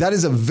 That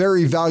is a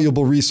very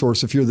valuable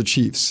resource if you're the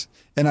Chiefs.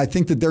 And I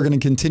think that they're going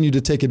to continue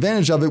to take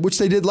advantage of it, which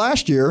they did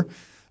last year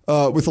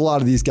with a lot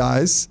of these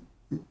guys.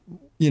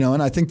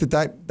 And I think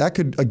that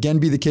could, again,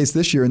 be the case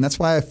this year. And that's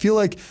why I feel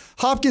like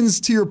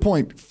Hopkins, to your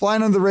point,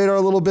 flying under the radar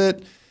a little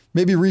bit,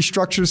 maybe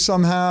restructures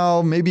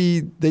somehow, maybe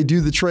they do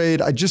the trade.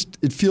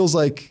 It feels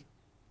like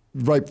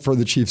ripe for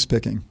the Chiefs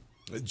picking.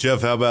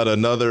 Jeff, how about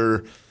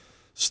another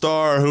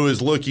star who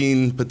is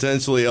looking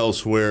potentially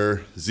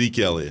elsewhere? Zeke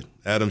Elliott.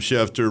 Adam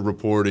Schefter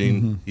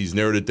reporting he's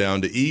narrowed it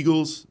down to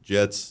Eagles,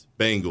 Jets,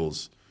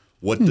 Bengals.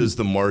 What does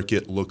the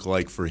market look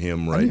like for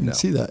him right now? I didn't even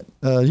see that.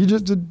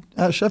 Did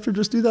Schefter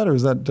just do that, or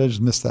did I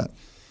just miss that?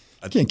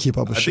 I can't keep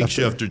up with Schefter. I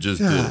think Schefter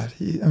just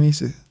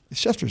did.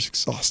 Schefter's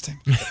exhausting.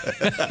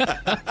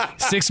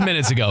 6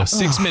 minutes ago.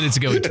 6 minutes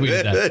ago he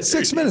tweeted that.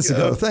 6 minutes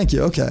ago. Thank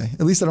you. Okay.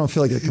 At least I don't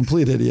feel like a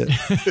complete idiot.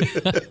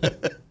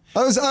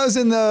 I was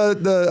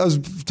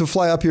to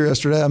fly up here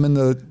yesterday. I'm in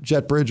the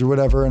jet bridge or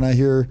whatever, and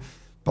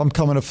I'm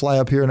coming to fly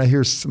up here, and I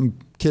hear some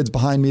kids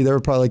behind me. They were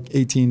probably like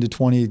 18 to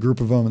 20, a group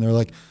of them, and they're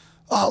like,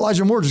 "Oh,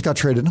 Elijah Moore just got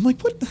traded." And I'm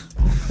like, "What?"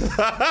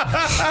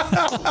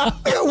 I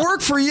got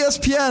work for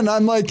ESPN.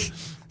 I'm like,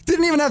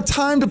 didn't even have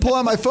time to pull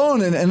out my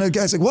phone. And the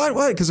guy's like,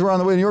 "What?" Because we're on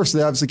the way to New York, so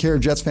they obviously care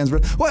Jets fans.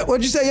 But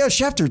what'd you say? Yeah,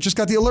 Schefter just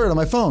got the alert on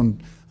my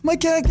phone. I'm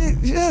like,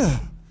 yeah.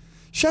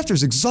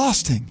 Schefter's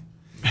exhausting.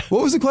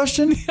 What was the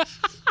question?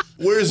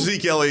 Where's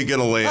Zeke Elliott going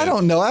to land? I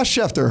don't know. Ask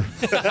Schefter.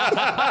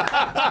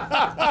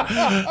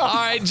 All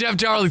right, Jeff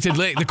Darlington,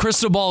 the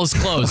crystal ball is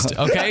closed,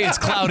 okay? It's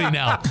cloudy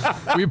now.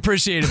 We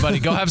appreciate it, buddy.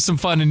 Go have some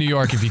fun in New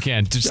York if you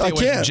can. Just stay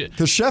away from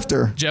because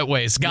Schefter.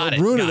 Jetways. Got it.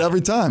 Ruin it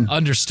every time.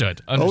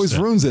 Understood. Always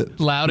ruins it.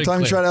 Loud and clear. Every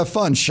time you try to have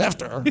fun,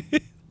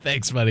 Schefter.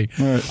 Thanks, buddy.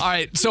 All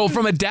right. So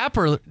from a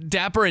dapper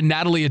and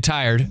Natalie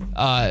attired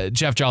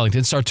Jeff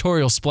Darlington,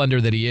 sartorial splendor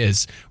that he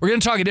is, we're going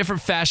to talk a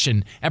different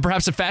fashion and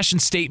perhaps a fashion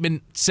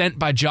statement sent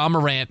by John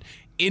Morant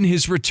in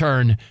his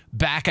return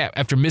back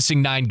after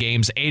missing 9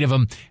 games, 8 of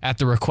them at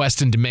the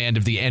request and demand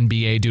of the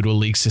NBA due to a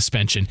league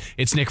suspension.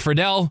 It's Nick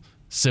Friedel,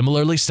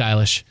 similarly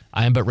stylish.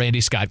 I am but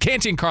Randy Scott.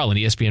 Canty and Carlin,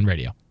 ESPN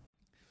Radio.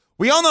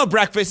 We all know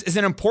breakfast is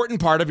an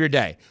important part of your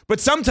day, but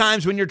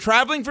sometimes when you're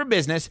traveling for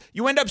business,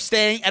 you end up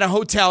staying at a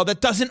hotel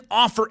that doesn't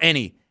offer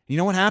any. You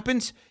know what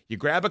happens? You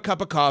grab a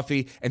cup of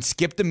coffee and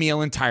skip the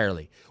meal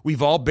entirely.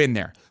 We've all been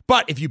there.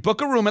 But if you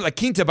book a room at La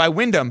Quinta by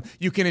Wyndham,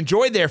 you can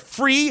enjoy their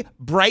free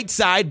Bright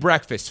Side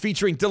breakfast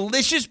featuring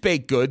delicious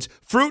baked goods,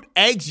 fruit,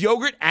 eggs,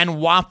 yogurt, and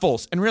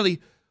waffles. And really,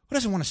 who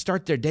doesn't want to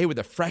start their day with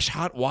a fresh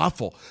hot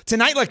waffle?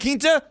 Tonight, La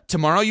Quinta,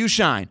 tomorrow you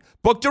shine.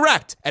 Book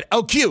direct at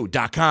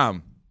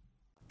lq.com.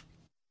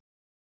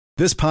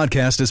 This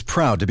podcast is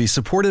proud to be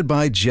supported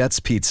by Jets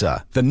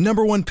Pizza, the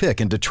 #1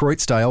 pick in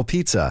Detroit-style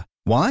pizza.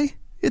 Why?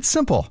 It's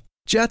simple.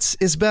 Jets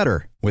is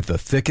better. With the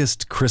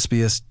thickest,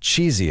 crispiest,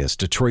 cheesiest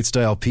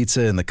Detroit-style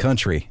pizza in the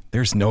country,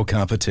 there's no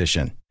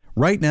competition.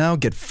 Right now,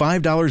 get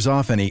 $5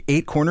 off any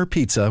 8-corner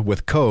pizza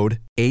with code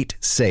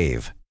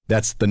 8SAVE.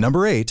 That's the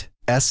number 8,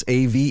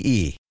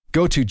 S-A-V-E.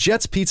 Go to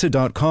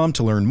jetspizza.com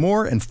to learn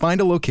more and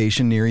find a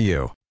location near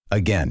you.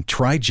 Again,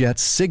 try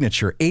Jet's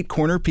signature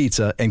 8-corner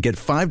pizza and get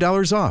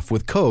 $5 off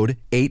with code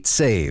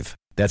 8SAVE.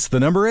 That's the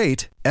number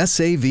 8,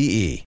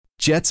 S-A-V-E.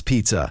 Jet's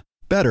Pizza.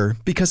 Better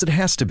because it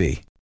has to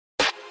be.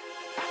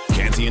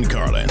 Canty and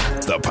Carlin,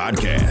 the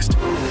podcast.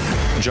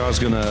 Ja's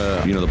going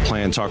to, the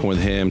plan, talking with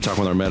him,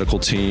 talking with our medical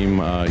team,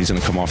 he's going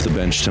to come off the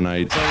bench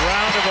tonight. The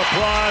round of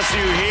applause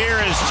you hear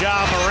is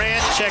Ja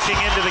Morant checking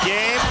into the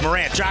game.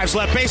 Morant drives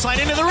left baseline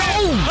into the rim.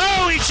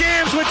 Oh, he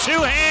jams with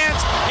two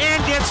hands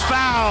and gets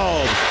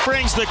fouled.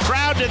 Brings the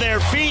crowd to their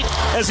feet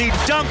as he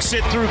dunks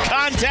it through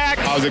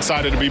contact. I was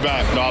excited to be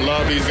back. I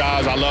love these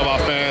guys. I love our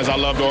fans. I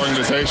love the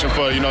organization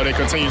for, their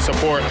continued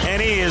support.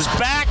 And he is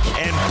back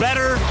and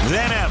better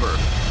than ever.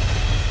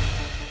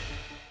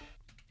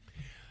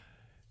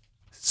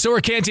 So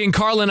are Canty and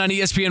Carlin on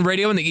ESPN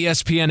Radio and the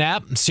ESPN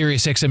app,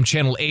 Sirius XM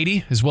Channel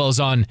 80, as well as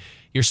on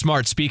your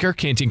smart speaker.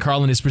 Canty and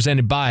Carlin is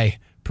presented by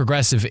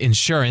Progressive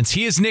Insurance.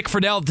 He is Nick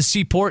Friedel at the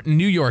Seaport in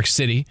New York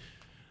City.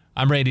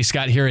 I'm Randy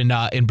Scott here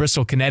in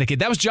Bristol, Connecticut.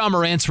 That was Ja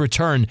Morant's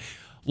return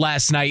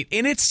last night,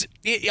 and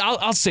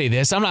I'll say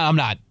this: I'm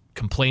not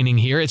complaining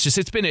here. It's just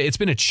it's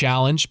been a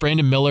challenge.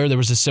 Brandon Miller, there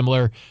was a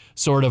similar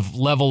sort of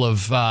level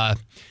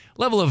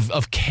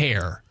of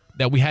care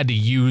that we had to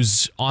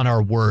use on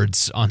our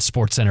words on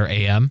SportsCenter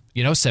AM,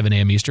 7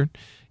 a.m. Eastern,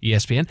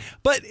 ESPN.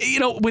 But,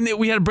 when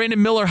we had a Brandon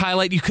Miller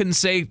highlight, you couldn't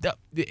say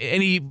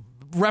any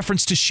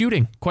reference to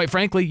shooting. Quite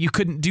frankly, you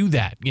couldn't do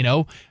that,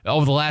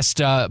 over the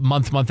last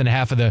month and a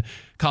half of the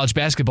college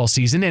basketball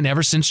season. And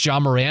ever since Ja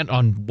Morant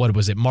on,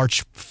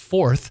 March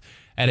 4th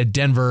at a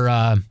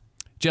Denver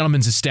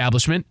gentleman's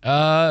establishment,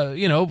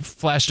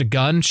 flashed a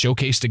gun,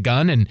 showcased a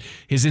gun, and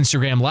his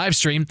Instagram live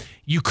stream,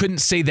 you couldn't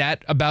say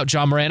that about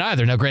Ja Morant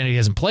either. Now, granted, he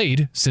hasn't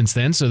played since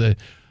then, so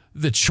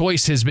the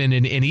choice has been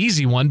an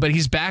easy one, but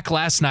he's back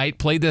last night,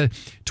 played the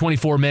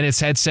 24 minutes,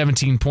 had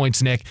 17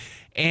 points, Nick,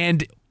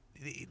 and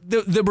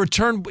the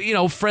return,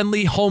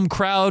 friendly home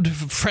crowd,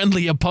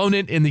 friendly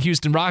opponent in the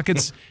Houston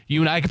Rockets.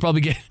 You and I could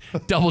probably get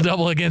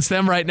double against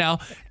them right now.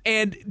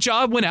 And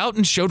Ja went out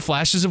and showed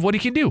flashes of what he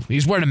can do.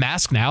 He's wearing a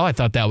mask now. I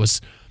thought that was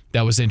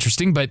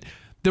interesting. But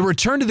the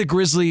return to the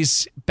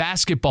Grizzlies,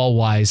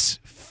 basketball-wise,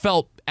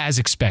 felt as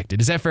expected.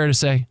 Is that fair to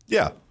say?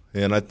 Yeah,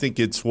 and I think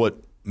it's what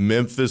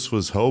Memphis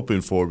was hoping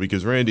for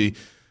because, Randy,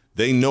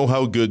 they know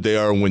how good they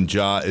are when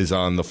Ja is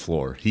on the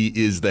floor. He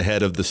is the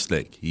head of the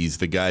snake. He's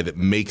the guy that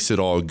makes it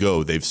all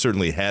go. They've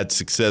certainly had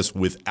success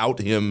without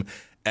him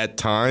at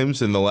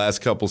times in the last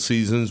couple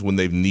seasons when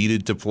they've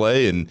needed to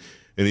play, and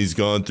he's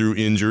gone through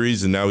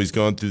injuries, and now he's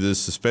gone through this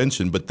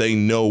suspension, but they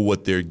know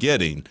what they're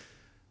getting.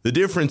 The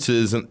difference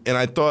is, and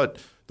I thought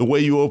the way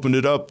you opened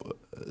it up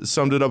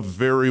summed it up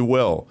very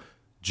well,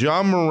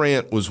 Ja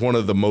Morant was one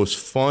of the most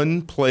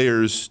fun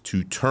players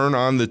to turn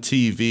on the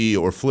TV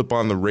or flip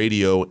on the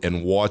radio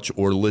and watch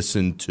or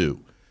listen to.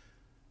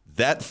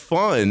 That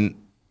fun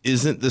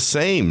isn't the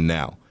same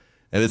now.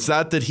 And it's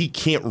not that he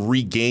can't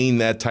regain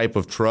that type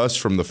of trust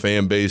from the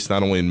fan base,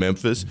 not only in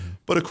Memphis,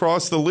 but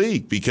across the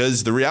league,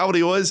 because the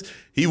reality was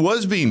he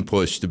was being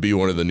pushed to be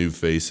one of the new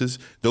faces.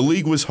 The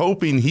league was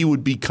hoping he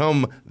would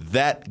become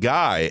that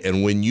guy.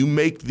 And when you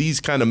make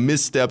these kind of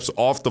missteps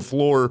off the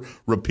floor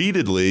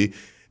repeatedly,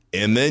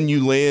 and then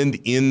you land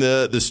in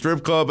the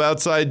strip club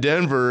outside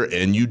Denver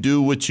and you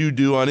do what you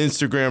do on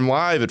Instagram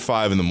Live at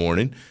 5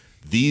 a.m,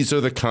 these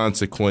are the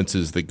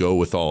consequences that go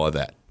with all of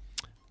that.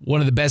 One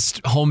of the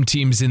best home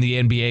teams in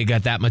the NBA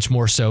got that much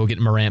more so,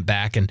 getting Morant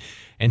back and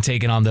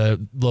taking on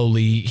the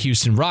lowly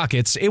Houston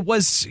Rockets. It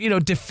was,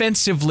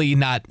 defensively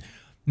not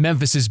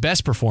Memphis's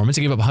best performance.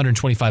 He gave up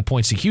 125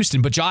 points to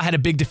Houston, but Ja had a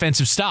big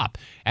defensive stop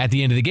at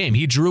the end of the game.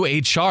 He drew a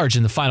charge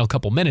in the final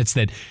couple minutes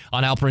that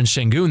on Alperen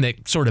Sengun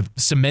that sort of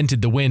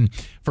cemented the win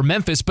for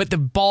Memphis. But the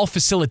ball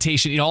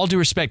facilitation, all due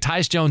respect,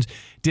 Tyus Jones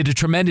did a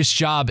tremendous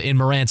job in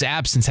Morant's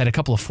absence, had a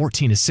couple of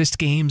 14 assist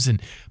games and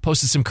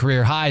posted some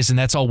career highs, and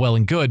that's all well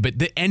and good. But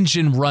the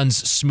engine runs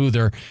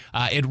smoother.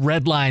 It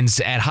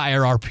redlines at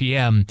higher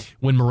RPM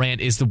when Morant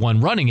is the one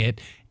running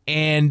it.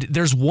 And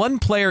there's one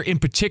player in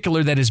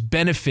particular that has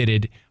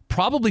benefited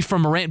probably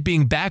from Morant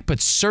being back,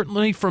 but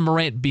certainly from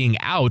Morant being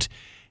out,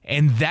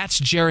 and that's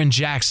Jaren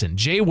Jackson.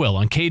 Jay Will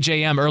on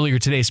KJM earlier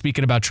today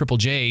speaking about Triple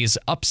J's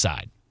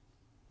upside.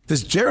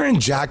 Does Jaren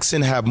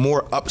Jackson have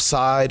more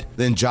upside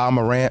than Ja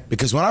Morant?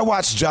 Because when I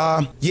watch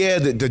Ja,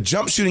 the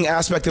jump shooting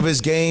aspect of his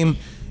game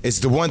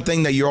is the one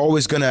thing that you're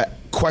always going to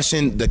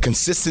question the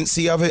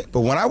consistency of it.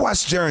 But when I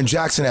watched Jaren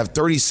Jackson have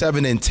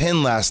 37 and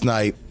 10 last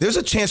night, there's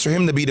a chance for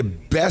him to be the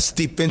best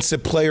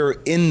defensive player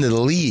in the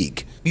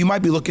league. You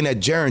might be looking at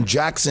Jaren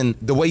Jackson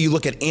the way you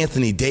look at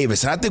Anthony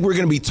Davis. And I think we're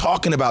going to be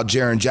talking about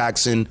Jaren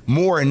Jackson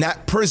more in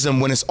that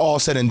prism when it's all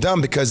said and done,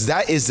 because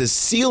that is the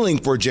ceiling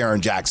for Jaren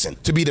Jackson,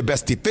 to be the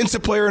best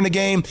defensive player in the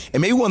game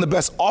and maybe one of the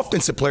best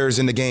offensive players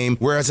in the game,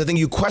 whereas I think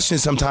you question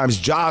sometimes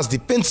Ja's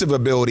defensive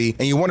ability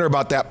and you wonder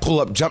about that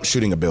pull-up jump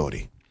shooting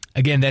ability.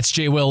 Again, that's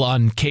Jay Will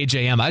on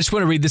KJM. I just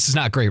want to read, this is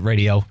not great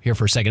radio here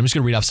for a second. I'm just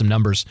going to read off some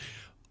numbers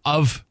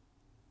of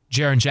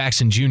Jaren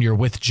Jackson Jr.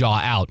 with Ja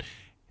out.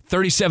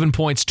 37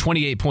 points,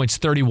 28 points,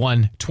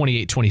 31,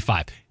 28,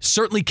 25.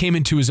 Certainly came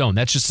into his own.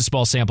 That's just a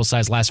small sample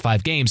size last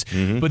 5 games.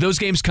 Mm-hmm. But those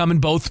games come in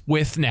both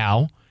with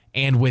now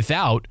and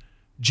without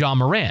Ja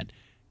Morant.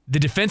 The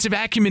defensive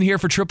acumen here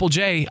for Triple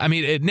J, I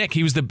mean, Nick,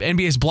 he was the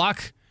NBA's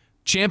block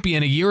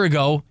champion a year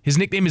ago. His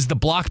nickname is the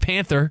Block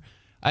Panther.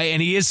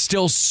 And he is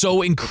still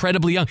so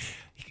incredibly young.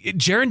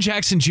 Jaren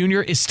Jackson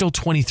Jr. is still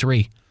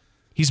 23.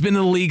 He's been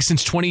in the league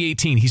since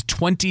 2018. He's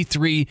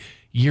 23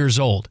 years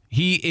old.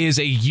 He is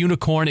a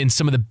unicorn in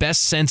some of the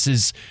best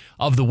senses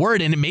of the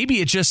word. And maybe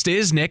it just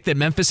is, Nick, that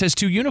Memphis has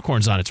 2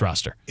 unicorns on its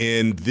roster.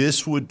 And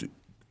this would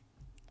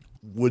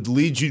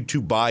lead you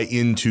to buy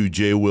into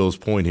Jay Will's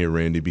point here,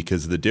 Randy,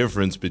 because the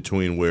difference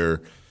between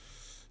where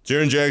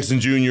Jaren Jackson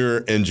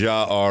Jr. and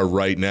Ja are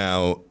right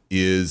now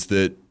is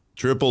that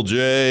Triple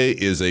J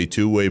is a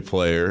two-way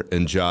player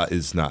and Ja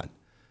is not.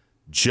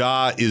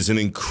 Ja is an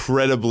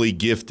incredibly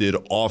gifted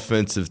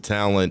offensive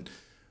talent,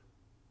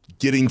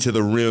 getting to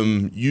the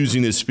rim,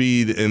 using his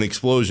speed and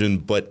explosion,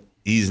 but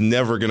he's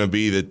never going to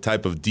be the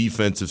type of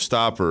defensive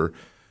stopper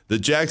that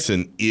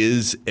Jackson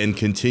is and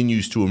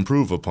continues to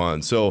improve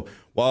upon. So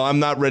while I'm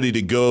not ready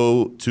to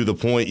go to the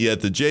point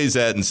yet that Jay's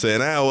at and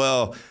saying,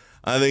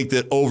 I think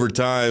that over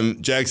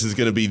time Jackson's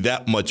going to be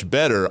that much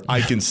better,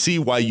 I can see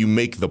why you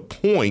make the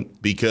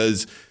point,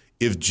 because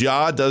if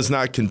Ja does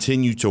not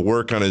continue to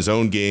work on his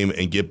own game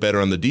and get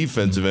better on the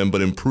defensive end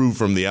but improve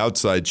from the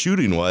outside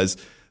shooting-wise,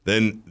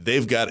 then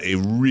they've got a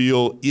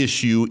real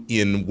issue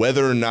in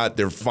whether or not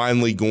they're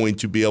finally going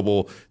to be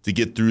able to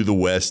get through the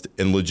West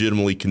and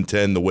legitimately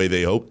contend the way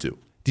they hope to.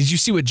 Did you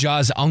see what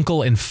Ja's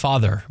uncle and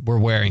father were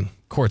wearing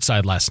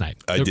courtside last night?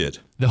 I did.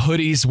 The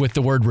hoodies with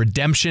the word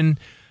redemption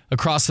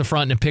across the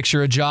front and a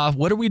picture of Ja.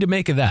 What are we to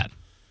make of that?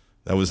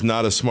 That was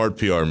not a smart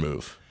PR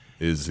move,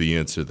 is the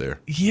answer there.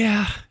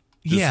 Yeah.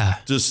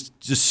 Just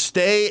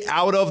stay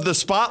out of the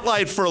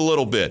spotlight for a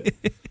little bit.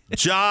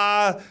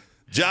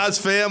 Ja's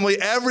family,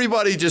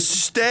 everybody just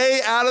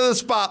stay out of the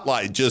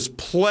spotlight. Just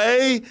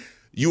play.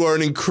 You are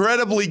an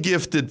incredibly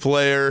gifted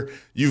player.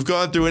 You've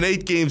gone through an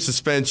 8-game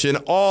suspension.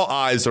 All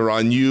eyes are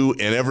on you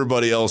and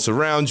everybody else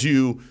around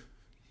you.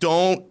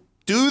 Don't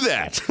do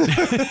that.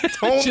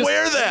 Don't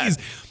wear that. Please.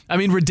 I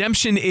mean,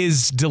 redemption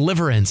is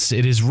deliverance.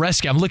 It is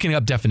rescue. I'm looking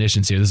up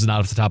definitions here. This is not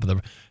off the top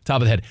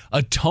of the head.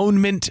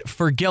 Atonement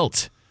for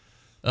guilt.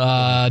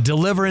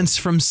 Deliverance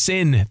from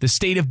sin. The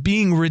state of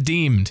being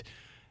redeemed.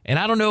 And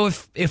I don't know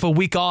if a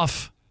week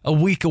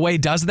away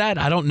does that.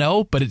 I don't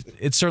know, but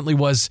it certainly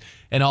was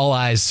an all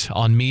eyes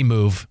on me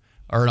move,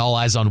 or an all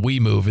eyes on we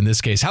move in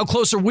this case. How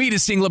close are we to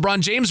seeing LeBron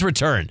James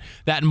return?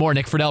 That and more.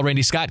 Nick Friedel,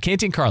 Randy Scott,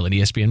 Canty and Carlin,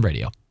 ESPN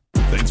Radio.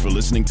 Thanks for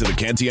listening to the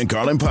Canty and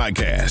Carlin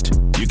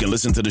podcast. You can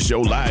listen to the show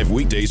live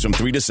weekdays from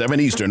 3 to 7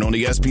 Eastern on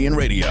ESPN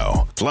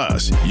Radio.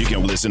 Plus, you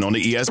can listen on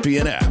the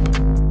ESPN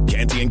app.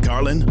 Canty and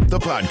Carlin, the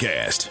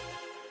podcast.